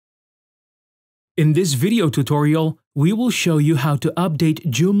In this video tutorial, we will show you how to update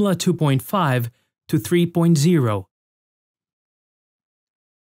Joomla 2.5 to 3.0.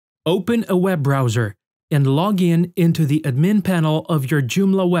 Open a web browser and log in into the admin panel of your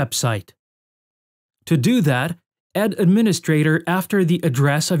Joomla website. To do that, add administrator after the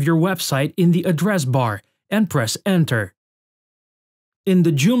address of your website in the address bar and press Enter. In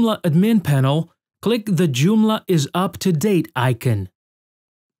the Joomla admin panel, click the Joomla is up to date icon.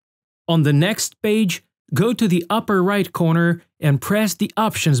 On the next page, go to the upper right corner and press the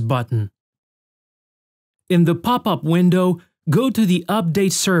Options button. In the pop-up window, go to the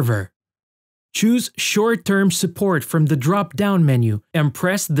Update Server. Choose Short-Term Support from the drop-down menu and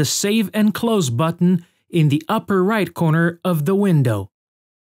press the Save and Close button in the upper right corner of the window.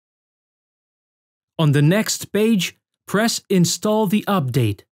 On the next page, press Install the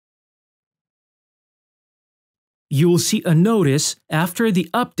update. You will see a notice after the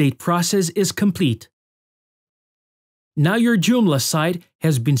update process is complete. Now your Joomla site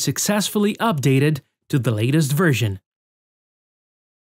has been successfully updated to the latest version.